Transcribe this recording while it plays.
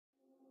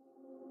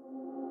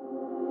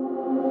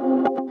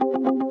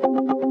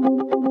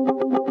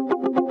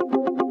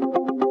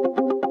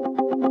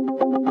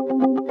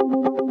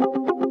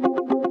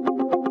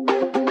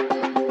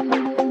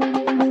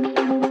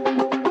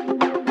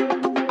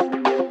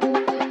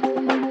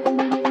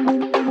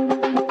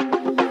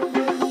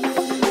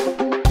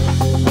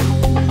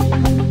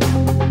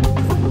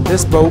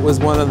This boat was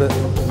one of the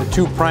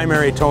two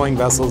primary towing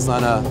vessels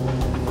on a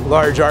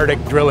large Arctic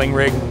drilling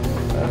rig.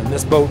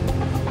 This boat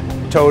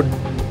towed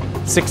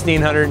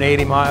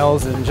 1,680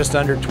 miles in just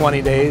under 20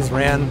 days,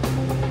 ran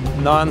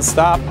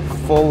non-stop,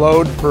 full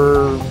load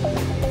for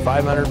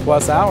 500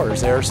 plus hours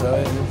there, so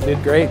it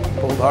did great,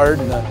 pulled hard,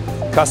 and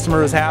the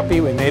customer was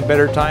happy. We made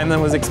better time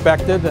than was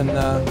expected, and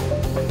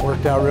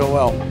worked out real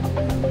well.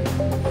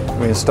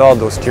 We installed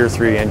those Tier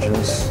 3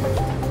 engines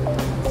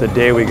the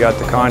day we got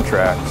the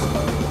contract,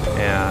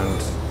 and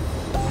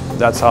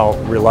that's how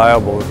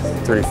reliable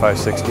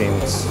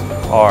 3516s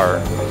are,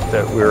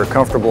 that we were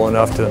comfortable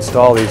enough to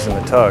install these in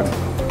the tug,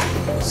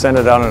 send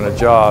it out on a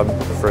job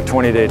for a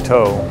 20-day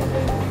tow,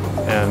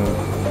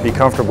 and be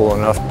comfortable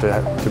enough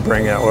to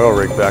bring that oil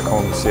rig back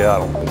home to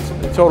Seattle.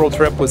 The total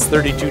trip was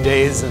 32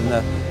 days, and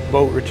the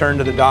boat returned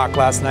to the dock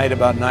last night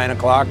about 9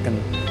 o'clock,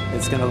 and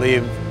it's going to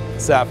leave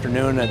this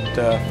afternoon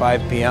at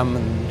 5 p.m.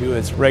 and do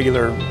its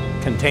regular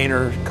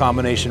container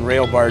combination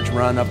rail barge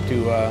run up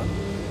to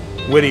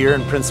Whittier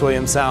and Prince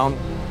William Sound.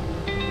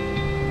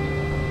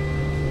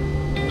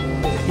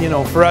 You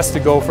know, for us to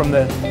go from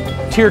the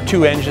Tier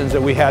 2 engines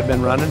that we had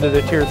been running to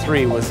the Tier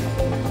 3 was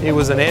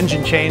an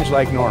engine change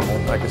like normal.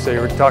 Like I say,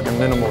 we're talking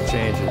minimal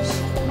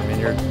changes. I mean,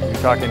 you're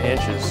talking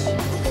inches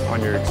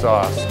on your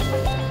exhaust.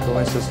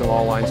 Cooling system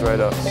all lines right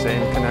up,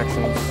 same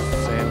connections,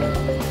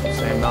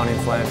 same mounting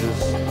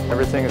flanges.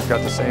 Everything has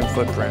got the same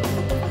footprint.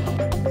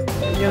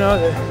 You know,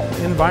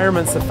 the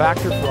environment's a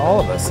factor for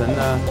all of us, and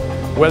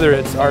whether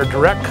it's our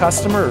direct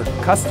customer or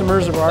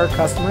customers of our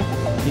customer,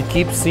 you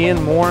keep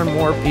seeing more and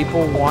more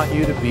people want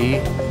you to be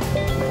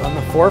on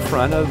the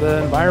forefront of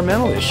the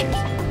environmental issues.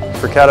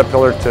 For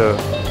Caterpillar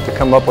to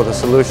come up with a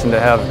solution to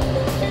have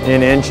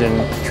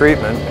in-engine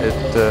treatment,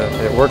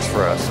 it works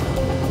for us.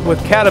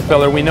 With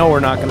Caterpillar, we know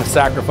we're not going to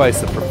sacrifice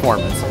the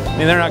performance. I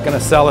mean, they're not going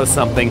to sell us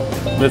something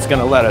that's going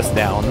to let us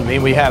down. I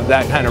mean, we have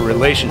that kind of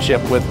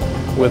relationship with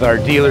our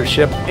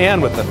dealership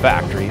and with the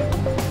factory.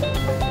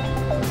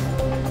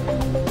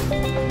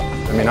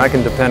 I mean, I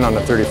can depend on the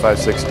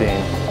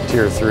 3516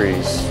 Tier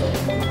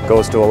 3s.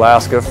 Goes to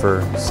Alaska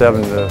for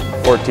 7 to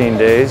 14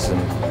 days, and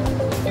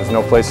there's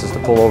no places to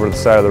pull over to the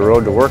side of the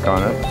road to work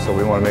on it, so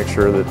we want to make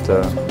sure that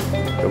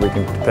we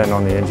can depend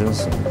on the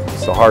engines.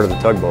 It's the heart of the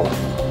tugboat.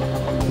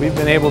 We've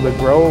been able to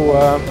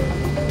grow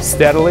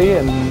steadily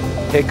and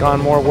take on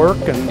more work,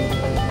 and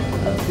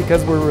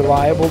because we're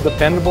reliable,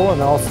 dependable, and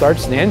it all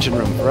starts in the engine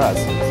room for us.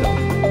 So.